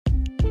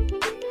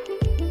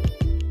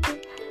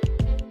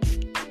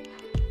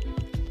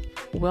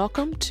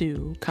Welcome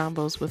to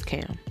Convos with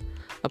Cam,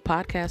 a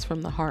podcast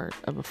from the heart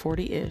of a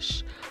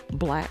 40-ish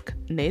Black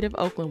native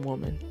Oakland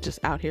woman just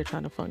out here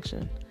trying to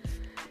function.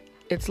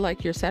 It's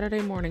like your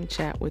Saturday morning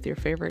chat with your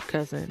favorite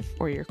cousin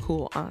or your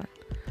cool aunt,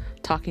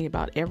 talking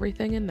about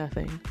everything and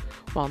nothing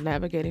while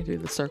navigating through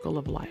the circle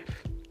of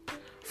life.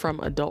 From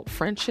adult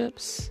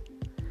friendships,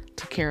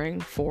 to caring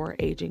for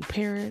aging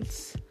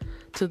parents,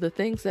 to the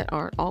things that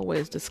aren't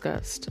always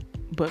discussed,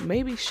 but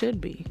maybe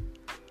should be.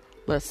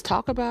 Let's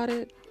talk about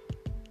it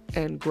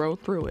and grow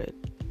through it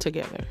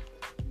together.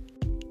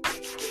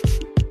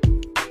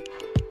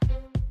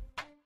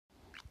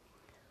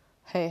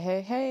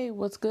 Hey,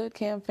 what's good,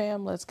 Cam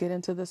fam? Let's get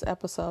into this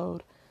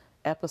episode.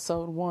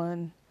 Episode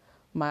 1,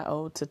 My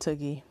Ode to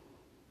Toogie.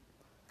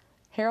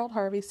 Harold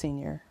Harvey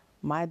Sr.,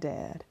 my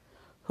dad,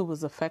 who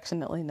was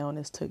affectionately known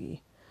as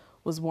Toogie,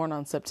 was born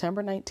on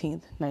September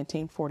 19th,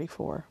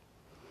 1944.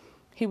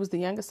 He was the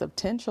youngest of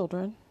 10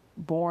 children,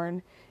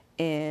 born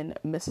in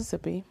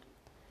Mississippi.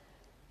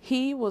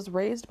 He was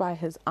raised by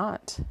his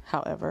aunt,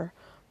 however,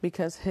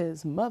 because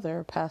his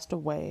mother passed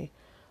away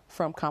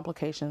from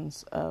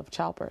complications of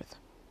childbirth.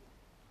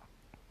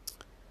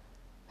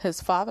 His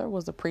father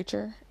was a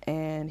preacher,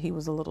 and he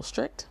was a little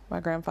strict, my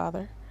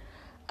grandfather,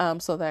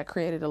 so that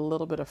created a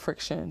little bit of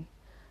friction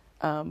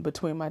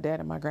between my dad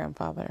and my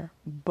grandfather.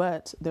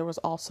 But there was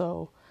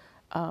also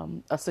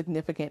a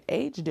significant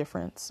age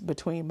difference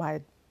between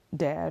my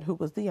dad, who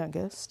was the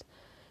youngest,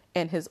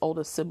 and his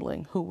oldest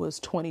sibling, who was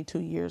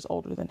 22 years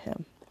older than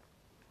him.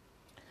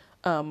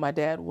 My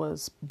dad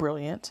was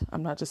brilliant.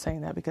 I'm not just saying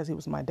that because he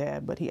was my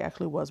dad, but he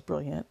actually was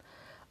brilliant.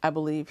 I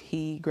believe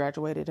he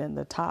graduated in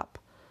the top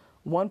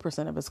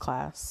 1% of his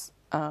class.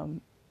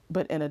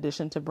 But in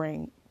addition to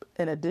being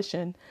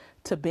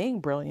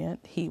brilliant,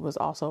 he was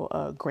also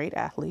a great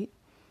athlete.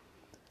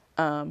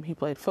 He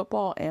played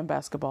football and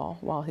basketball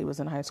while he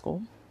was in high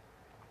school.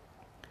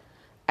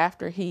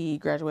 After he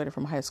graduated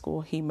from high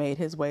school, he made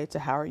his way to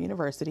Howard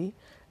University.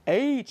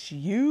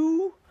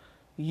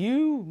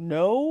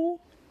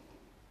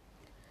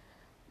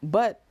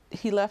 But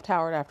he left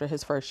Howard after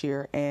his first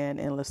year and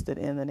enlisted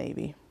in the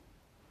Navy.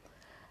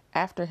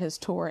 After his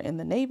tour in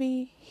the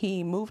Navy,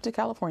 he moved to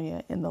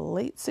California in the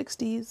late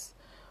 60s,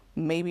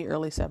 maybe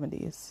early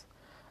 70s.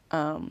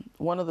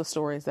 One of the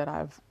stories that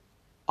I've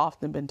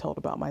often been told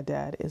about my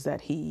dad is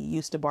that he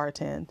used to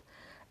bartend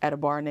at a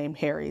bar named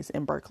Harry's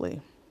in Berkeley.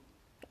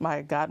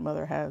 My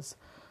godmother has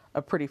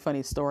a pretty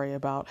funny story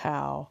about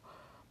how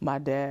my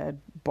dad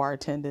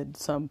bartended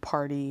some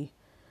party.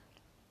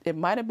 It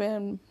might have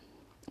been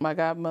my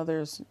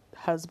godmother's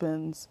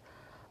husband's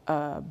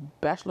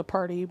bachelor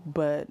party,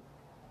 but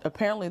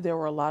apparently there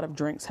were a lot of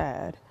drinks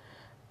had,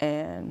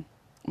 and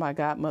my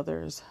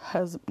godmother's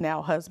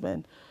now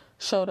husband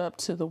showed up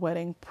to the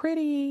wedding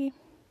pretty,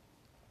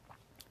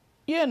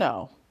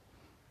 but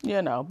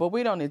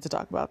we don't need to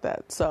talk about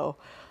that. So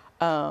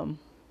I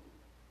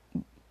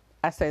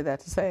say that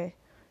to say,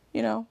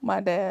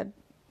 my dad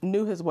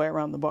knew his way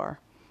around the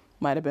bar.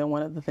 Might have been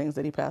one of the things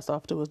that he passed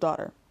off to his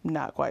daughter.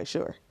 Not quite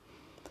sure.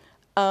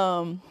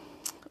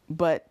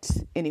 But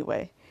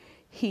anyway,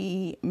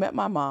 he met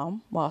my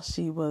mom while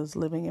she was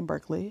living in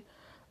Berkeley.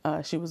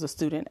 She was a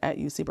student at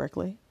UC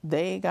Berkeley.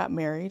 They got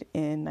married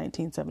in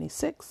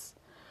 1976.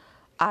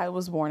 I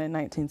was born in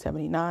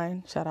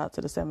 1979. Shout out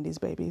to the 70s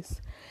babies.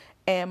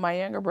 And my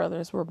younger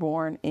brothers were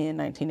born in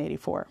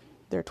 1984.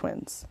 They're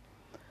twins.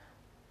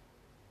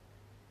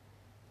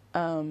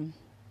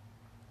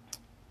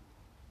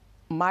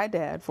 My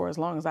dad, for as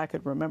long as I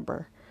could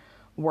remember,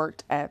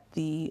 worked at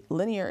the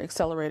Linear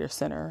Accelerator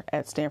Center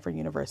at Stanford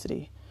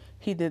University.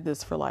 He did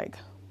this for like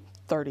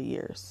 30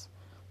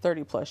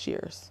 plus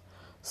years.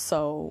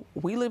 So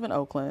we live in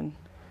Oakland.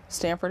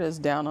 Stanford is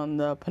down on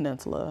the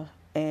peninsula,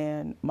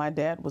 and my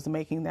dad was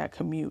making that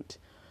commute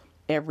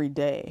every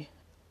day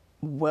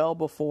well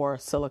before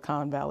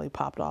Silicon Valley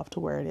popped off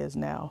to where it is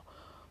now.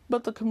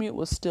 But the commute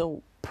was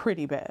still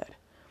pretty bad.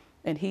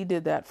 And he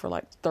did that for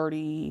like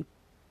 30,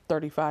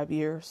 35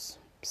 years.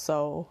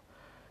 So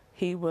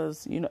he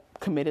was,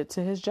 committed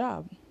to his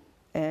job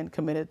and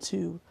committed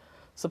to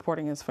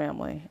supporting his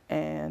family.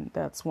 And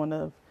that's one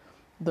of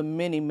the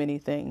many, many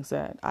things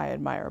that I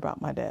admire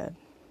about my dad.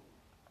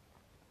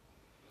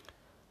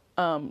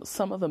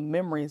 Some of the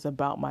memories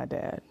about my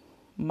dad.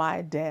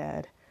 My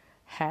dad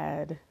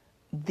had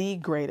the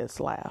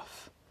greatest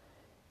laugh.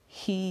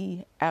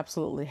 He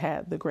absolutely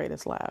had the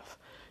greatest laugh.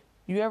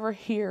 You ever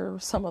hear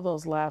some of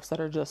those laughs that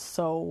are just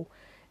so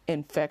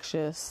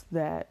infectious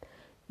that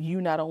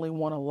you not only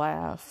want to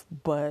laugh,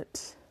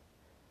 but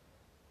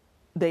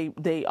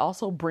they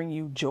also bring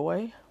you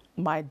joy?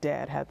 My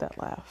dad had that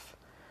laugh.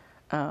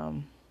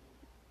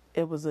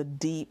 It was a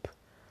deep,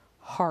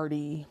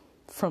 hearty,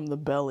 from the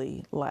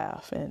belly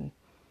laugh, and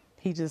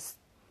he just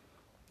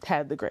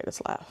had the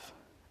greatest laugh.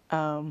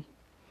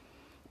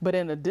 But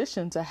in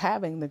addition to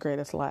having the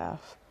greatest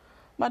laugh,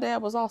 my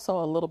dad was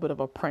also a little bit of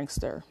a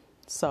prankster.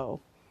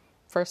 So,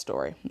 first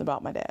story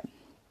about my dad.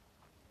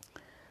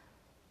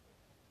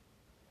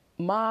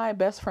 My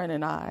best friend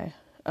and I,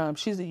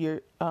 she's a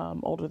year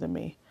older than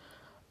me.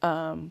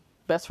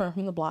 Best Friend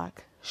from the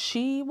Block.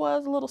 She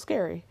was a little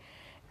scary,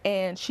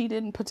 and she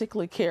didn't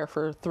particularly care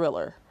for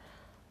Thriller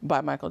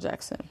by Michael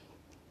Jackson.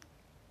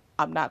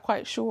 I'm not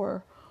quite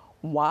sure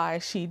why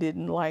she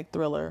didn't like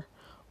Thriller,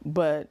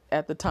 but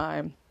at the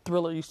time,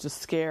 Thriller used to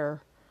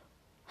scare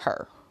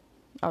her.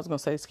 I was going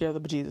to say scare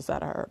the bejesus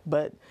out of her,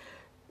 but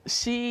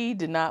she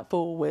did not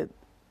fool with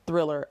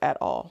Thriller at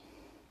all.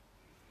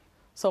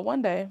 So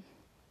one day,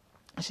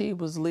 she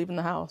was leaving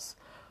the house.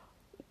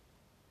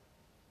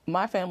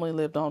 My family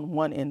lived on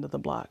one end of the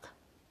block.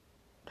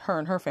 Her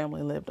and her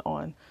family lived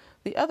on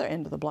the other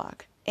end of the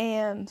block.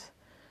 And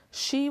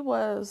she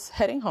was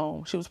heading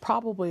home. She was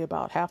probably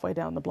about halfway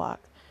down the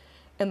block.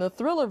 And the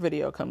Thriller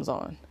video comes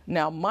on.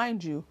 Now,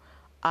 mind you,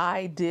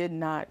 I did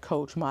not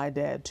coach my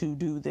dad to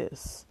do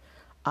this.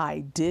 I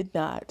did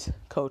not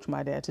coach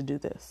my dad to do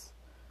this.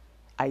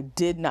 I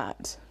did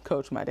not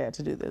coach my dad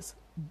to do this.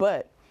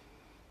 But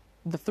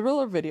the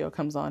Thriller video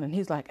comes on and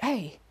he's like,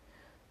 hey,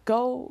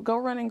 go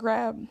run and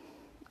grab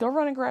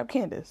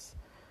Candace.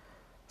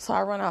 So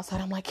I run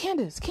outside. I'm like,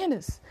 Candace,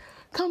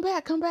 come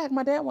back.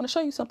 My dad want to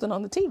show you something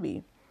on the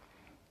TV.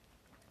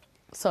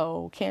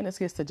 So Candace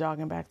gets to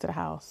jogging back to the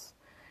house,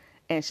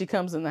 and she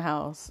comes in the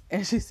house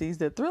and she sees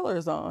that Thriller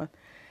is on,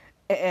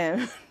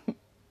 and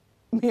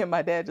me and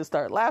my dad just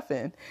start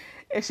laughing.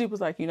 And she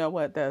was like, you know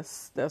what?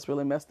 That's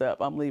really messed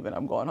up. I'm leaving.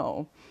 I'm going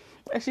home.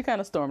 And she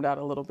kind of stormed out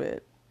a little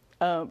bit.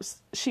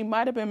 She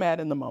might have been mad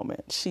in the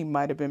moment.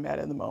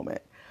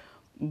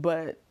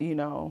 But,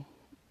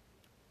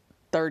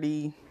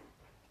 30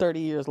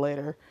 years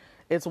later,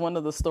 it's one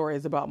of the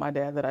stories about my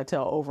dad that I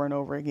tell over and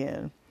over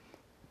again,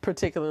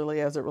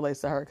 particularly as it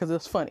relates to her, because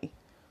it's funny,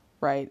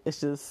 right?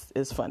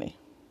 It's funny.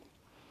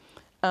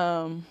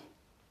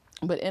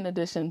 But in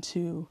addition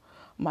to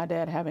my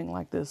dad having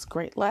like this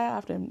great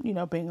laugh and,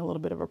 being a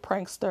little bit of a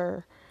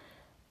prankster,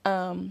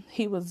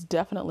 he was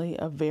definitely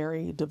a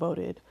very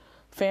devoted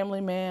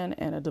family man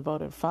and a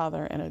devoted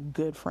father and a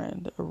good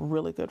friend, a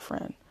really good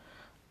friend.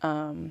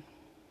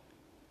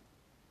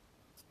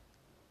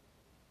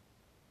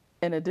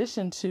 In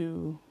addition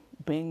to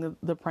being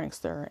the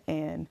prankster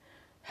and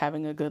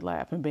having a good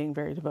laugh and being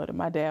very devoted,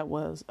 my dad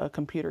was a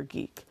computer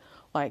geek.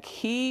 Like,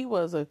 he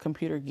was a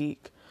computer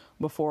geek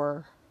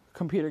before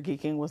computer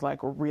geeking was like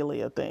really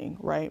a thing,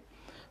 right?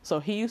 So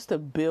he used to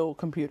build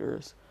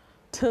computers.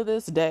 To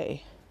this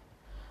day,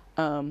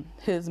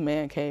 his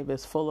man cave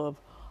is full of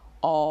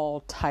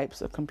all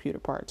types of computer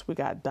parts. We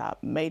got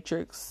dot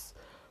matrix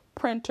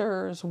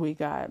printers. We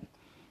got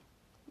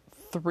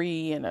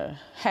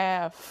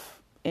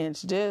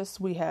 3.5-inch discs.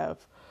 We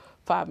have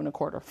 5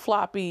 1/4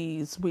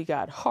 floppies. We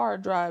got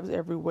hard drives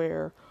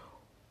everywhere.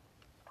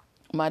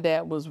 My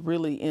dad was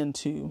really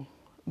into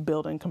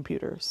building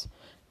computers.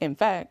 In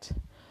fact,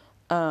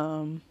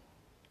 I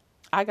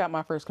got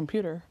my first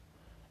computer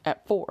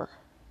at 4,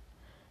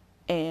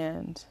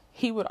 and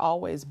he would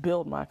always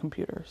build my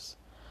computers.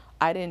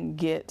 I didn't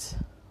get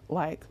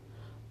like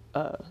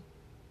a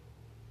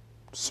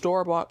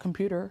store-bought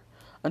computer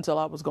until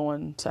I was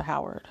going to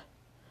Howard.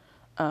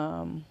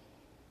 When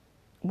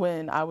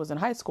I was in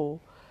high school,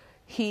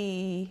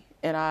 he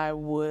and I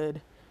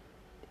would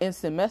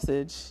instant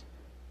message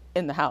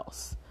in the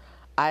house.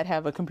 I'd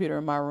have a computer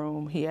in my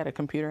room. He had a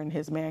computer in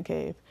his man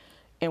cave,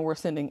 and we're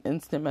sending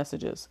instant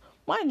messages.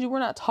 Mind you, we're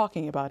not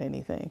talking about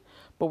anything,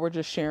 but we're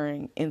just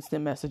sharing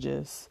instant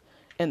messages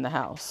in the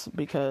house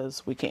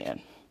because we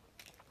can.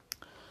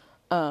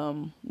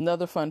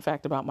 Another fun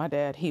fact about my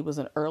dad, he was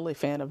an early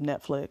fan of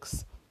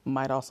Netflix,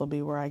 might also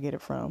be where I get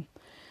it from.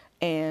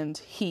 And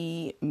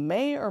he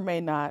may or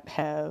may not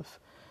have,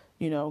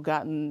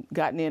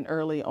 gotten in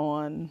early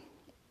on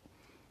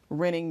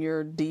renting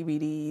your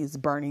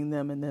DVDs, burning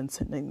them, and then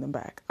sending them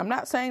back. I'm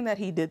not saying that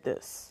he did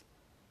this.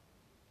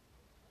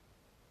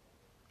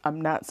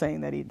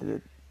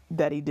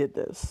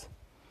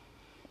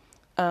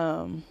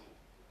 Another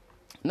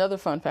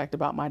fun fact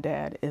about my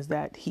dad is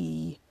that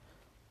he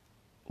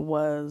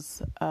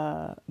was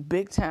a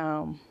big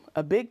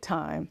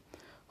time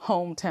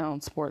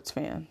hometown sports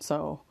fan.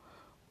 So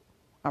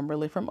I'm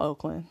really from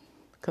Oakland,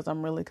 because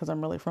I'm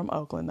really from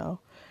Oakland though.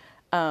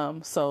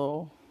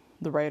 So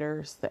the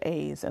Raiders, the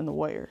A's, and the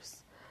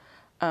Warriors.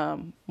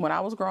 When I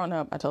was growing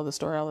up, I tell this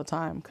story all the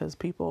time because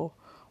people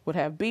would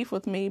have beef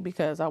with me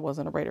because I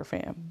wasn't a Raider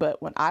fan.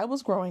 But when I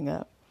was growing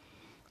up,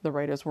 the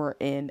Raiders were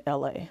in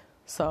LA.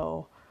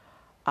 So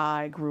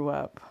I grew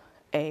up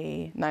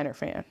a Niner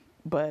fan,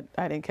 but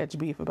I didn't catch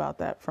beef about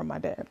that from my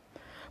dad.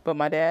 But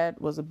my dad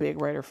was a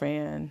big Raider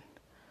fan,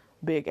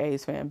 big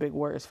A's fan, big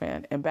Warriors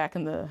fan. And back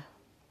in the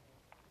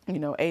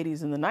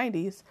 80s and the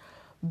 90s,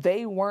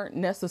 they weren't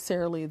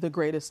necessarily the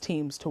greatest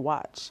teams to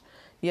watch.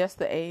 Yes,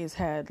 the A's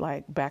had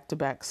like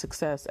back-to-back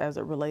success as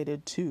it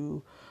related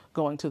to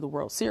going to the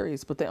World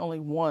Series, but they only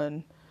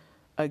won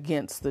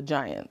against the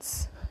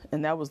Giants,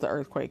 and that was the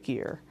earthquake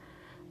year.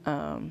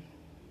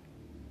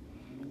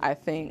 I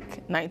think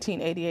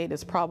 1988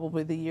 is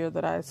probably the year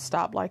that I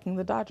stopped liking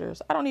the Dodgers.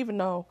 I don't even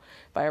know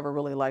if I ever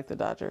really liked the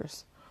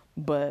Dodgers,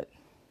 but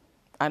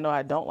I know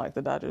I don't like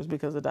the Dodgers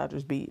because the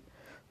Dodgers beat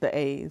the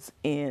A's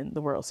in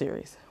the World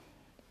Series.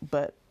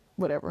 But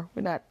whatever.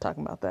 We're not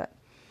talking about that.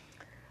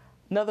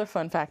 Another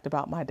fun fact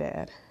about my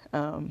dad,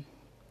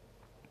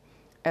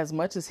 as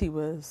much as he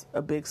was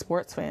a big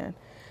sports fan,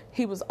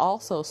 he was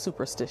also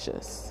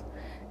superstitious.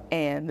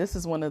 And this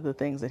is one of the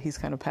things that he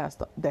kind of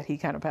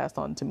passed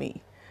on to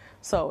me.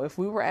 So if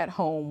we were at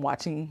home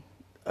watching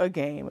a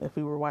game, if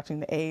we were watching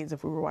the A's,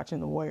 if we were watching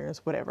the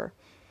Warriors, whatever,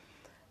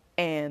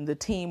 and the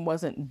team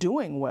wasn't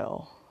doing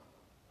well,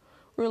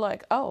 we were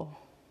like, oh,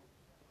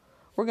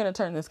 we're going to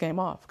turn this game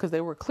off, because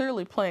they were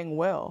clearly playing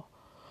well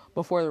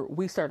before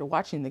we started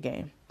watching the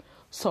game.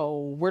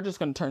 So we're just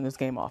going to turn this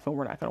game off and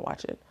we're not going to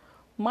watch it.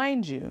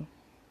 Mind you,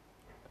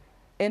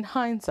 in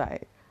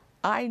hindsight,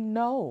 I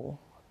know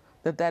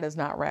that that is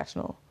not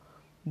rational.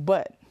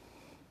 But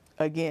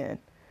again,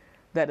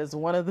 that is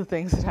one of the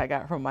things that I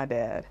got from my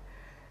dad.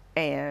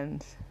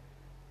 And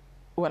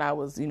when I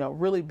was,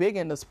 really big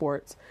into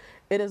sports,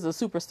 it is a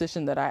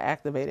superstition that I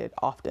activated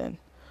often,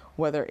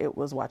 whether it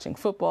was watching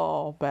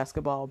football,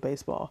 basketball,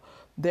 baseball.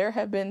 There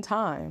have been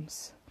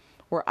times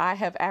where I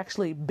have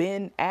actually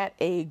been at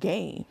a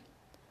game,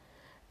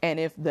 and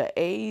if the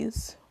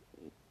A's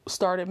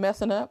started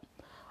messing up,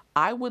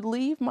 I would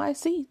leave my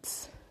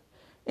seats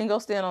and go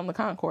stand on the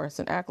concourse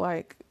and act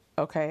like,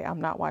 okay,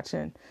 I'm not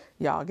watching,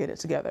 y'all get it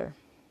together.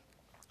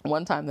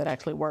 One time that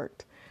actually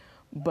worked.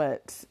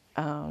 But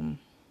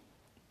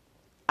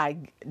I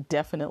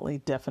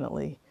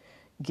definitely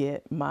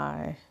get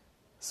my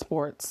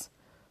sports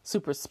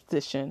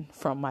superstition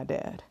from my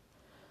dad.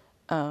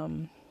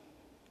 My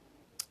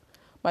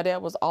dad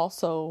was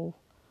also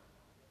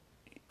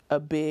a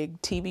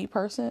big TV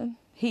person.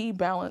 He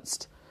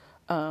balanced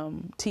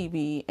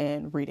TV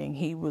and reading.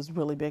 He was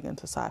really big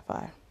into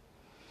sci-fi.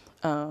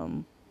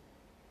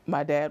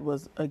 My dad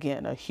was,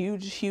 again, a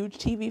huge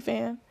TV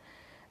fan,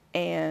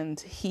 and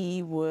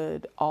he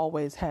would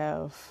always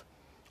have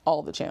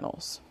all the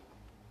channels: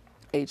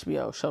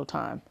 HBO,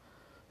 Showtime,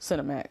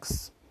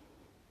 Cinemax,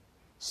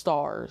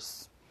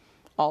 Stars,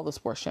 all the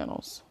sports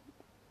channels.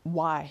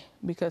 Why?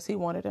 Because he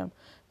wanted them,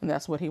 and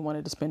that's what he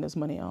wanted to spend his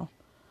money on.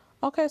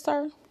 Okay,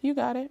 sir, you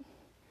got it.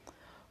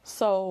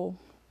 So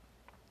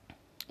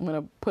I'm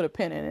going to put a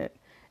pin in it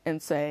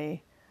and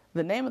say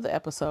the name of the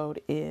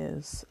episode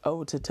is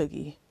Ode to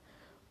Tookie.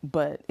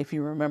 But if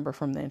you remember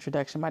from the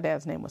introduction, my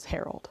dad's name was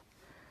Harold.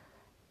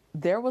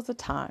 There was a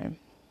time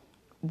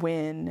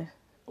when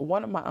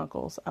one of my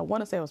uncles, I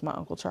want to say it was my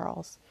Uncle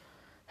Charles,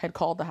 had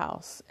called the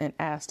house and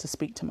asked to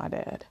speak to my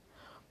dad.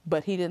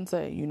 But he didn't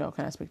say,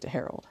 can I speak to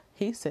Harold?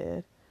 He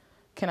said,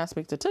 can I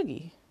speak to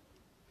Tookie?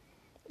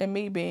 And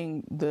me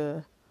being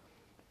the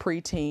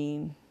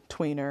preteen,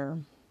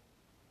 tweener,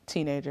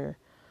 teenager,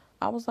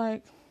 I was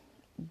like,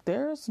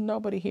 there's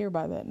nobody here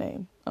by that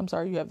name. I'm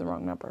sorry, you have the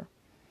wrong number.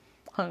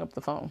 Hung up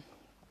the phone.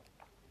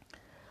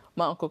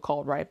 My uncle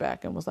called right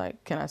back and was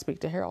like, can I speak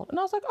to Harold? And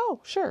I was like, oh,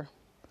 sure.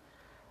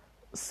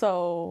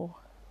 So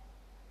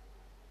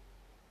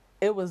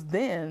it was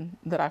then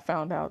that I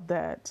found out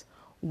that,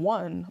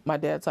 one, my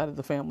dad's side of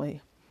the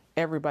family,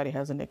 everybody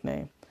has a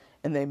nickname,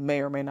 and they may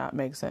or may not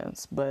make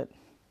sense, but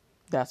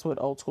that's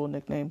what old school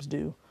nicknames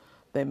do.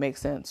 They make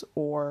sense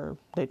or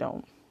they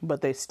don't,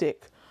 but they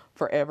stick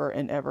forever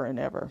and ever and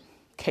ever.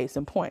 Case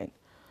in point,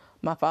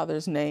 my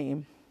father's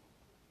name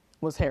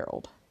was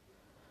Harold,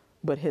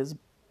 but his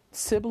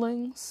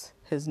siblings,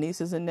 his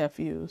nieces and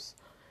nephews,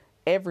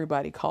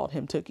 everybody called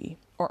him Tookie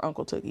or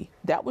Uncle Tookie.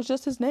 That was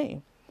just his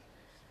name.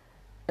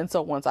 And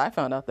so once I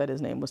found out that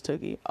his name was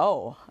Tookie,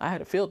 oh, I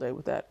had a field day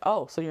with that.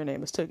 Oh, so your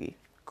name is Tookie.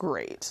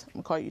 Great. I'm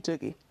going to call you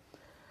Tookie.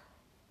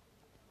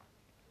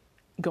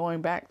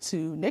 Going back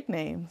to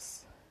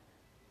nicknames,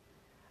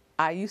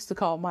 I used to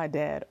call my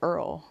dad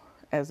Earl,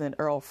 as in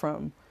Earl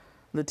from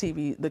the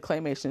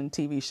claymation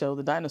TV show,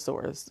 The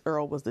Dinosaurs.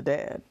 Earl was the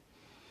dad.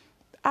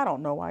 I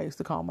don't know why I used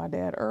to call my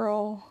dad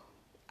Earl.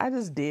 I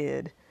just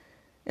did.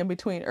 In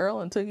between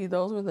Earl and Tookie,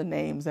 those were the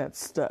names that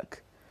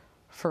stuck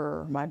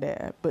for my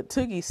dad. But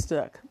Tookie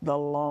stuck the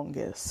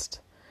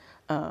longest.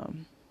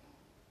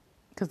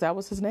 Because that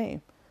was his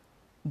name.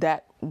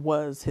 That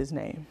was his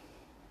name.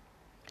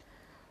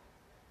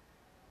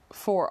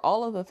 For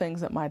all of the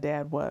things that my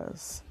dad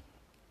was,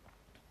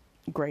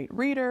 great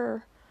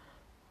reader,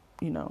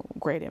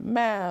 great in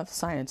math,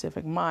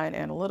 scientific mind,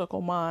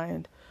 analytical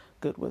mind,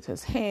 good with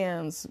his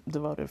hands,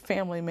 devoted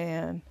family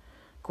man,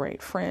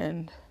 great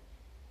friend.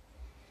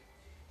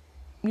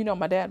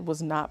 My dad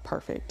was not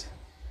perfect,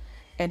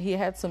 and he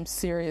had some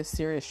serious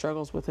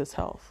struggles with his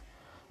health,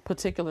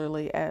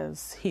 particularly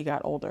as he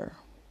got older.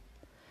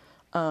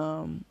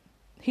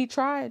 He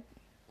tried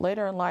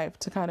later in life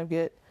to kind of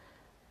get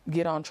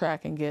on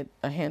track and get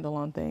a handle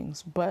on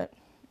things, but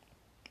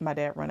my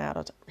dad ran out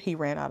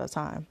of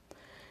time,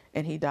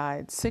 and he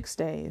died 6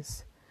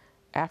 days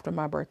after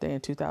my birthday in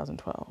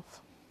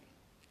 2012.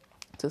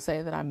 To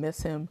say that I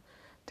miss him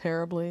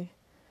terribly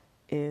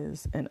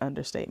is an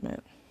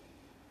understatement.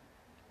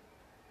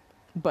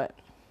 But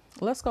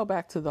let's go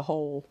back to the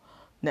whole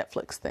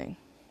Netflix thing.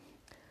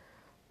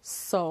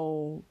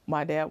 So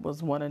my dad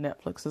was one of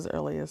Netflix's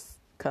earliest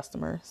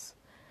customers.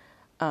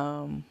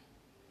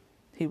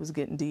 He was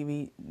getting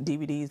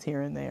DVDs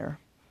here and there.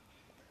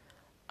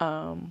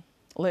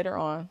 Later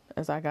on,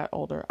 as I got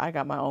older, I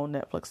got my own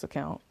Netflix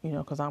account,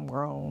 because I'm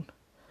grown.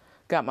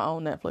 Got my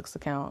own Netflix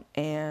account.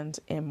 And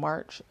in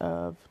March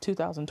of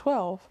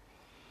 2012,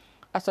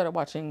 I started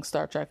watching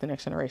Star Trek: The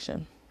Next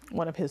Generation,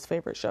 one of his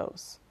favorite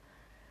shows.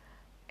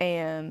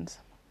 And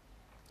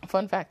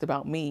fun fact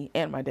about me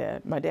and my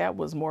dad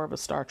was more of a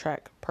Star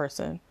Trek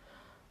person.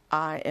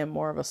 I am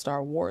more of a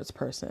Star Wars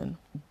person,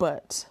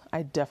 but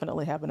I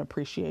definitely have an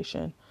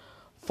appreciation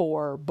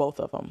for both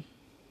of them.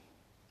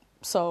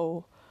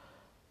 So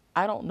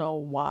I don't know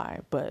why,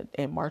 but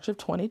in March of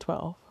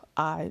 2012,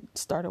 I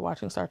started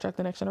watching Star Trek: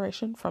 The Next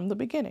Generation from the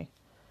beginning.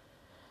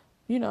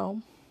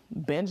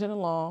 Binging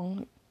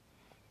along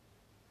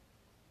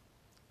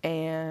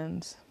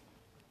and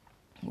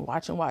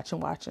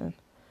watching.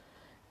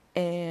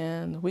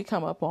 And we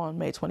come up on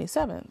May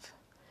 27th.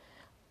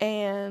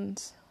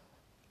 And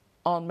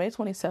on May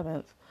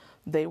 27th,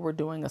 they were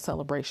doing a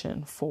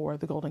celebration for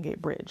the Golden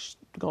Gate Bridge.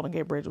 The Golden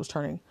Gate Bridge was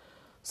turning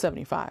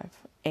 75.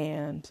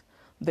 And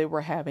they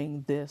were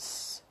having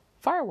this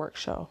fireworks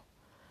show.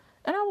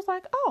 And I was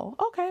like, oh,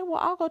 okay, well,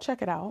 I'll go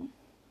check it out.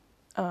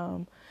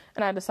 And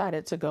I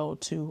decided to go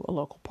to a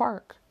local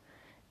park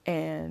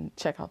and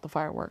check out the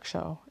fireworks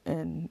show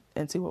and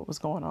see what was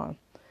going on.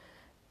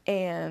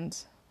 And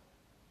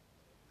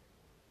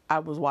I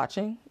was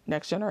watching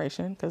Next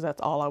Generation because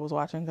that's all I was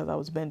watching because I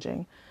was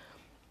binging.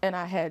 And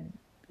I had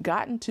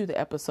gotten to the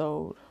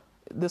episode.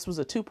 This was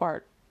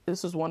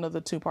one of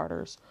the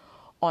two-parters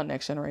on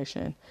Next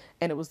Generation,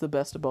 and it was the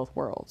best of both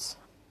worlds.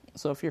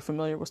 So if you're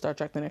familiar with Star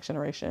Trek: The Next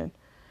Generation,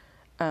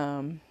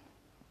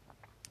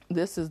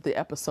 this is the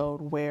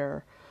episode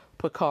where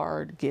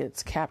Picard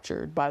gets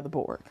captured by the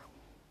Borg.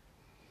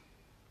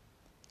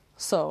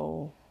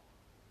 So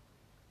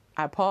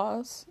I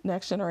pause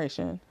Next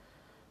Generation,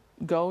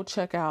 go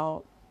check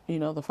out,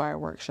 the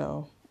fireworks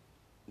show.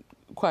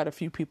 Quite a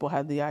few people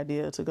had the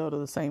idea to go to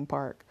the same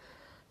park,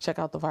 check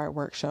out the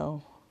fireworks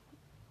show,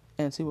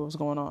 and see what was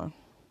going on.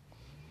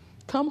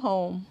 Come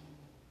home,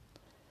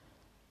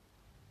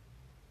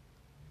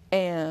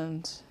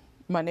 and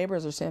my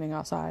neighbors are standing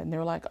outside, and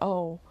they're like,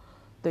 oh,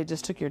 they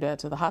just took your dad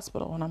to the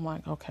hospital. And I'm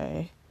like,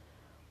 okay.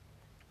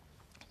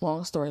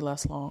 Long story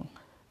less long.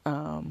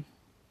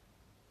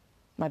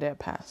 My dad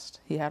passed.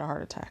 He had a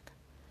heart attack.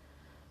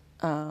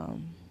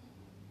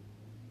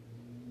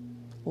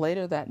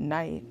 Later that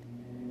night,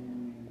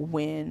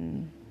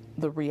 when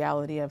the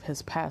reality of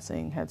his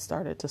passing had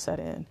started to set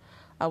in,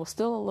 I was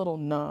still a little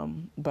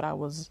numb, but I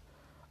was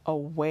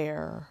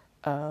aware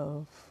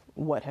of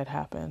what had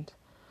happened.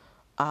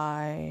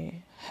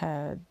 I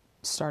had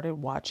started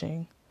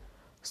watching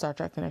Star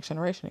Trek: The Next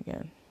Generation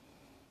again.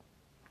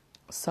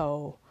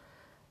 So,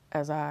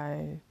 as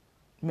I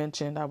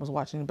mentioned, I was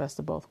watching Best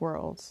of Both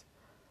Worlds.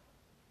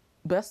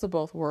 Best of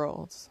Both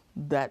Worlds,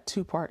 that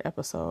 2-part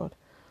episode,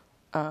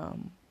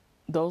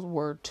 those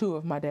were two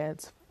of my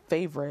dad's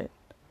favorite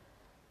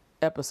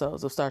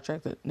episodes of Star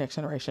Trek: The Next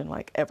Generation,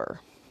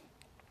 ever.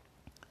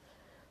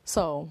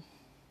 So,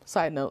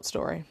 side note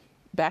story.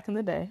 Back in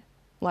the day,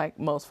 like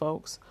most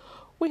folks,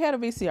 we had a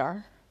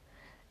VCR,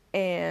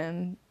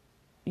 and,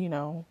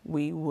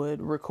 we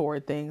would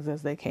record things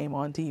as they came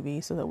on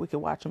TV so that we could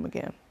watch them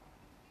again.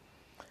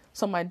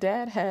 So my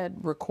dad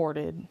had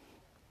recorded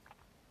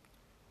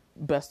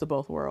Best of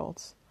Both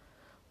Worlds,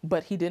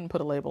 but he didn't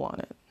put a label on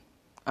it.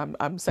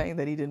 I'm saying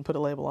that he didn't put a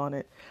label on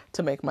it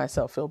to make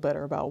myself feel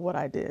better about what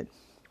I did.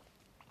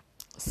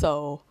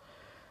 So,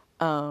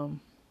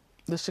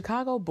 the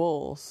Chicago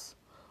Bulls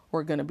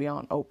were going to be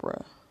on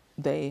Oprah.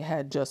 They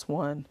had just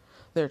won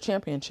their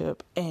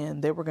championship,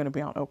 and they were going to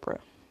be on Oprah.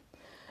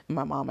 And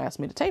my mom asked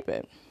me to tape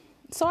it.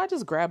 So I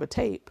just grab a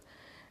tape,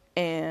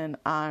 and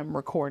I'm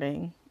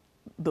recording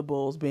the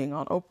Bulls being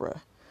on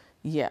Oprah.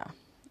 Yeah,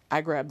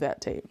 I grabbed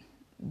that tape.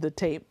 The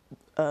tape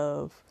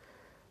of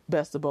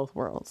Best of Both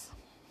Worlds.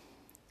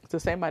 To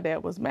say my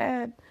dad was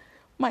mad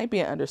might be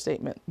an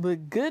understatement. The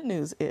good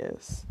news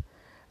is,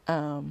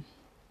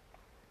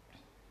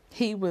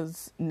 he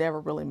was never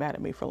really mad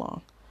at me for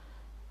long.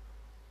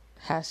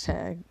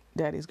 Hashtag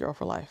daddy's girl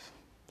for life.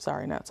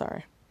 Sorry, not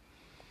sorry.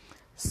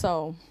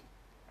 So,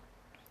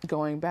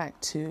 going back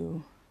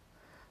to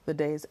the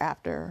days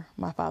after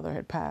my father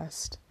had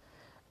passed,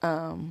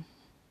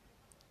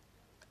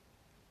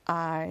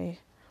 I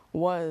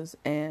was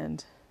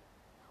and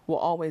will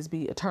always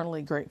be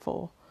eternally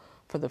grateful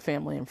for the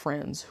family and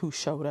friends who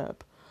showed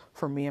up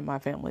for me and my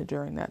family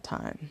during that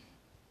time.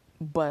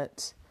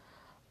 But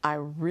I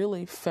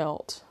really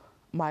felt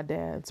my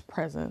dad's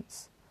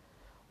presence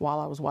while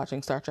I was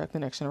watching Star Trek: The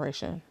Next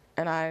Generation.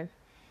 And I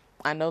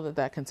know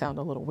that can sound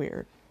a little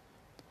weird.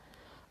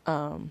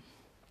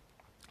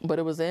 But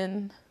it was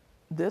in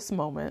this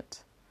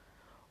moment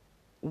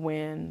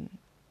when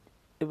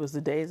it was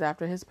the days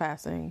after his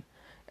passing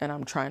and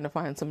I'm trying to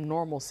find some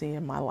normalcy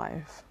in my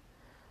life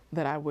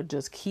that I would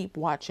just keep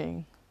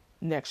watching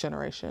Next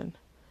Generation.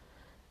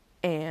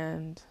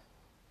 And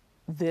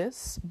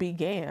this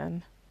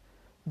began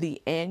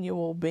the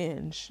annual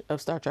binge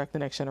of Star Trek: The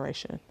Next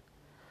Generation.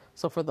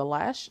 So for the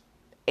last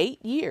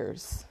 8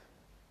 years,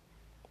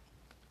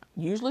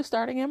 usually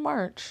starting in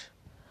March,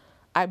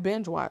 I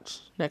binge watch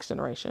Next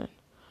Generation.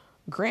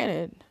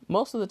 Granted,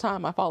 most of the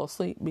time I fall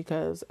asleep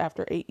because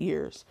after 8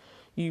 years,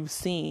 you've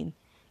seen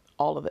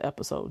all of the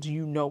episodes.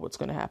 You know what's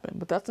going to happen.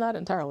 But that's not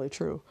entirely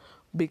true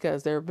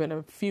because there have been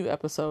a few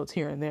episodes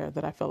here and there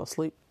that I fell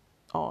asleep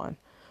on.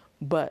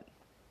 But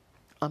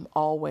I'm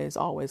always,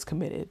 always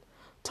committed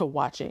to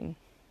watching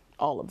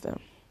all of them.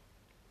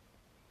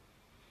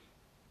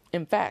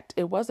 In fact,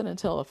 it wasn't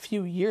until a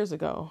few years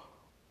ago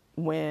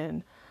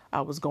when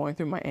I was going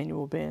through my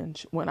annual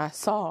binge when I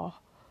saw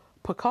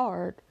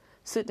Picard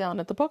sit down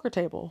at the poker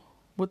table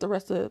with the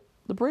rest of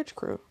the bridge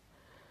crew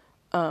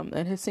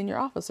and his senior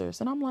officers.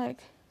 And I'm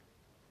like,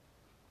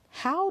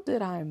 how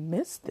did I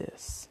miss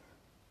this?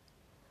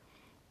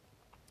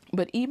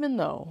 But even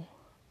though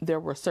there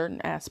were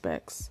certain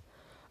aspects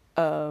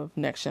of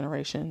Next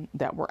Generation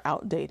that were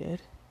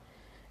outdated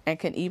and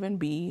can even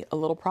be a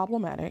little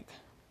problematic,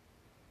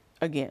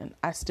 again,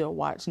 I still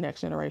watch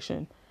Next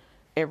Generation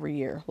every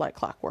year like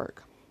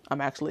clockwork.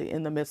 I'm actually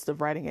in the midst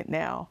of writing it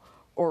now,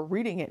 or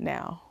reading it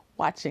now,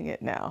 watching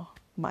it now.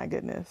 My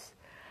goodness.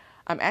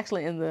 I'm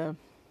actually in the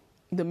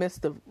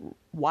midst of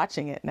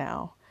watching it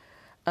now,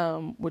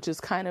 which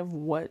is kind of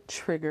what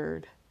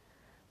triggered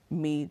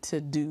me to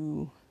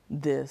do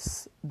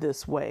this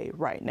way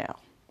right now.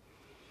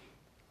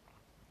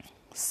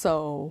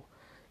 So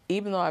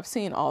even though I've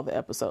seen all the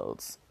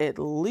episodes at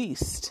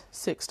least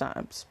 6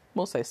 times,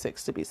 we'll say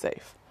 6 to be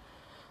safe,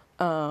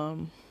 I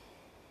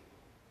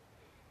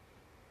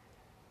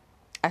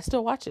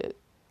still watch it.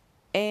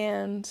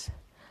 And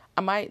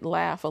I might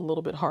laugh a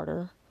little bit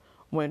harder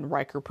when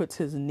Riker puts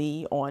his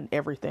knee on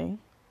everything.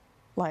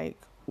 Like,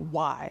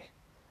 why?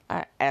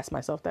 I ask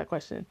myself that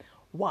question.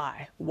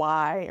 Why?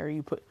 Why are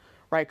you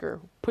Riker,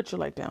 put your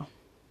leg down.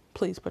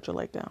 Please put your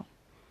leg down.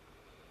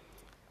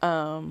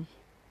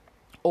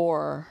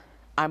 Or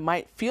I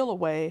might feel a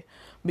way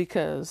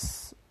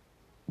because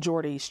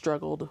Geordi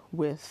struggled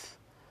with,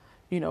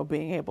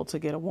 being able to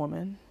get a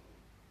woman,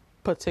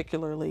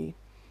 particularly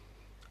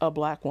a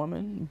black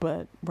woman,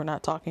 but we're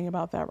not talking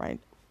about that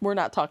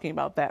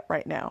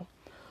right now.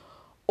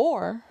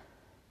 Or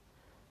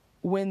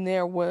when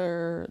there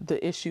were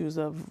the issues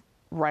of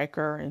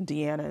Riker and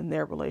Deanna and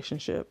their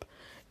relationship,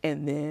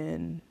 and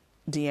then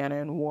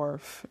Deanna and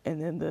Worf,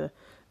 and then the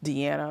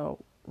Deanna,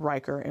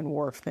 Riker, and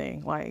Worf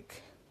thing.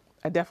 Like,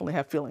 I definitely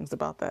have feelings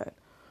about that.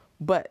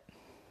 But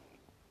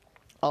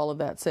all of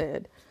that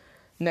said,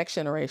 Next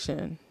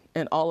Generation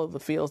and all of the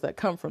feels that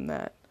come from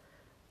that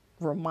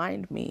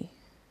remind me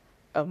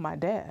of my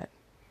dad.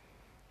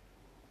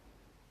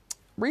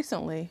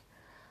 Recently,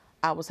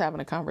 I was having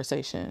a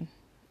conversation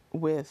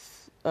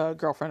with a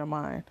girlfriend of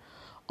mine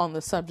on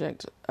the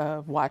subject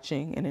of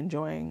watching and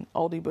enjoying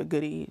oldie but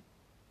goodie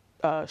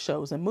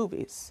shows and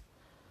movies.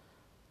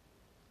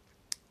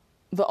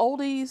 The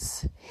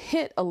oldies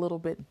hit a little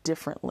bit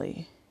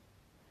differently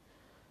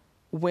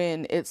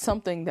when it's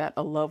something that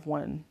a loved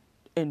one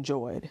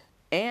enjoyed,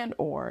 and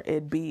or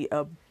it'd be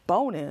a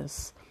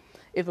bonus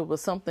if it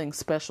was something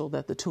special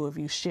that the two of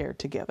you shared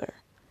together.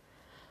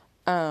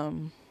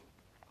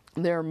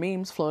 There are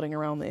memes floating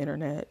around the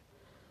internet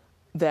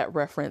that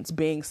reference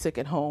being sick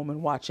at home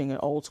and watching an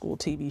old school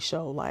TV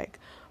show like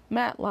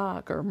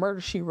Matlock or Murder,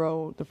 She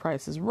Wrote, The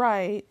Price is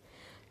Right,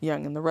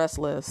 Young and the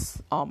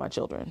Restless, All My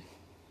Children.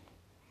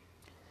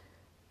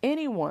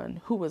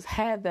 Anyone who has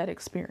had that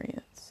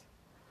experience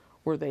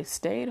where they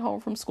stayed home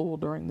from school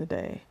during the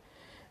day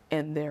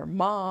and their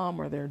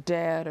mom or their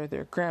dad or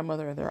their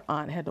grandmother or their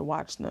aunt had to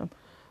watch them,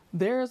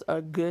 there's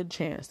a good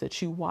chance that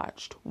you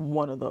watched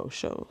one of those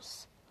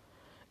shows.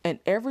 And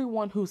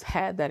everyone who's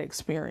had that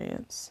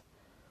experience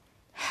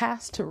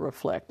has to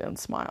reflect and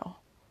smile.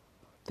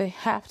 They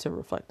have to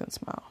reflect and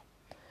smile.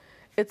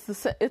 It's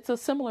a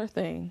similar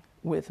thing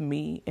with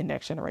me in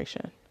Next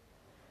Generation.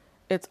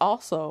 It's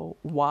also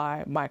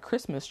why my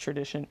Christmas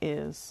tradition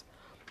is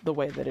the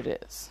way that it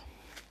is.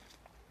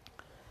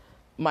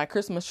 My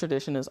Christmas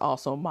tradition is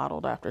also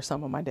modeled after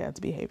some of my dad's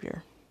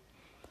behavior.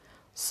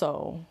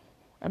 So,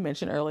 I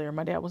mentioned earlier,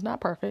 my dad was not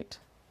perfect.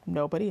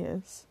 Nobody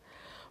is.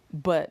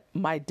 But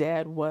my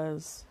dad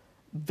was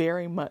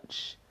very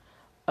much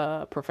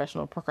a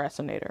professional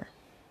procrastinator.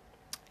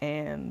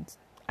 And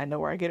I know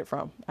where I get it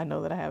from. I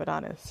know that I have it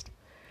honest.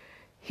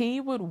 He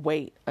would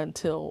wait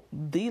until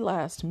the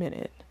last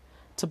minute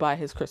to buy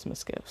his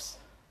Christmas gifts.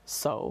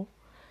 So,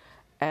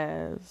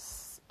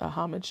 as a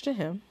homage to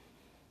him,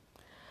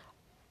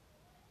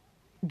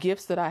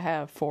 gifts that I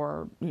have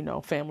for,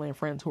 family and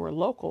friends who are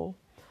local,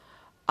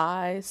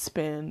 I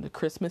spend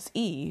Christmas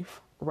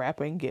Eve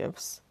wrapping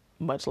gifts,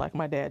 much like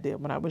my dad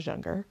did when I was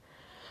younger.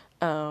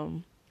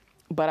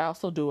 But I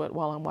also do it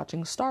while I'm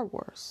watching Star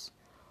Wars.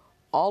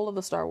 All of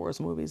the Star Wars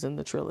movies in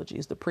the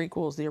trilogies, the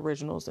prequels, the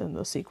originals, and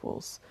the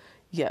sequels.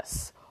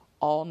 Yes,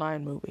 all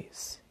 9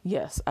 movies.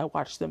 Yes, I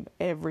watch them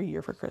every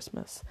year for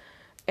Christmas.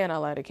 And I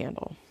light a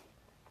candle.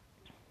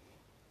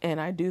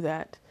 And I do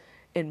that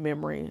in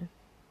memory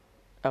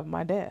of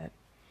my dad.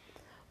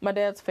 My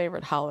dad's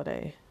favorite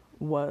holiday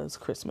was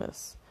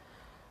Christmas.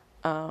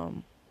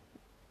 And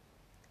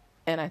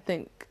I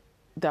think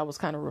that was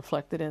kind of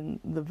reflected in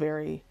the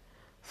very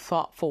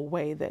thoughtful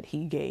way that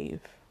he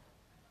gave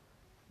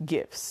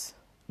gifts.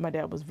 My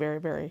dad was very,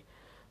 very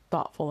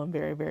thoughtful and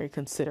very, very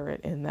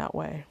considerate in that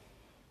way.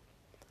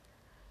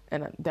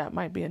 And that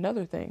might be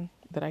another thing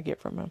that I get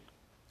from him.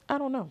 I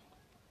don't know.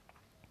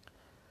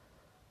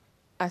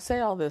 I say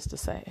all this to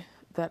say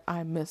that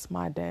I miss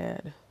my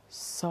dad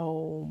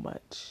so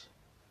much.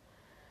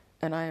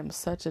 And I am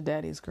such a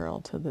daddy's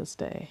girl to this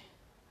day.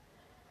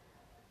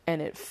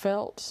 And it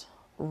felt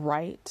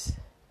right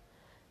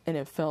and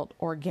it felt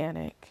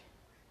organic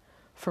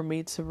for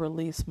me to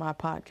release my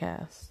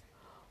podcast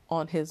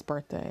on his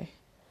birthday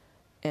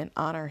and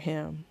honor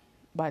him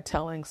by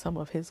telling some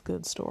of his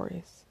good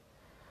stories.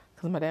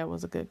 Because my dad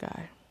was a good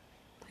guy.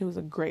 He was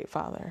a great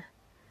father.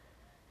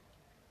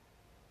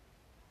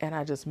 And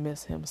I just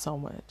miss him so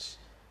much.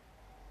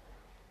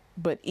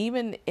 But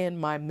even in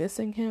my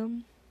missing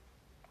him,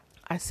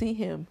 I see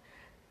him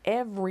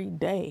every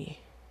day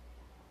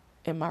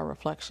in my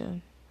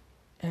reflection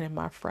and in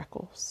my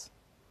freckles.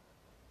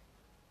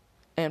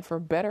 And for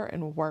better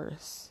and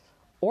worse,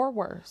 or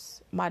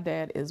worse, my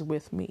dad is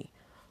with me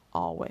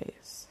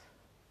always.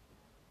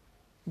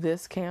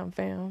 This Cam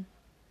Fam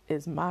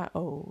is my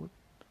ode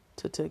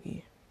to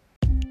Toogie.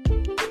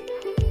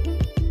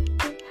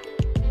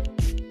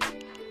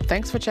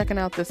 Thanks for checking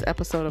out this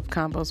episode of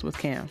Combos with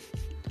Cam.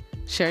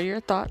 Share your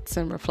thoughts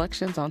and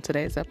reflections on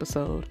today's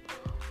episode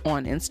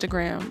on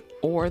Instagram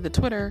or the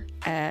Twitter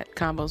at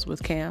Combos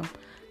with Cam,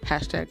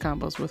 hashtag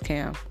Combos with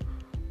Cam.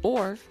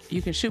 Or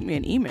you can shoot me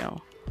an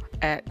email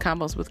at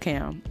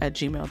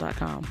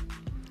comboswithcam@gmail.com.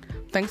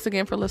 Thanks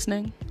again for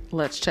listening.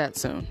 Let's chat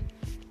soon.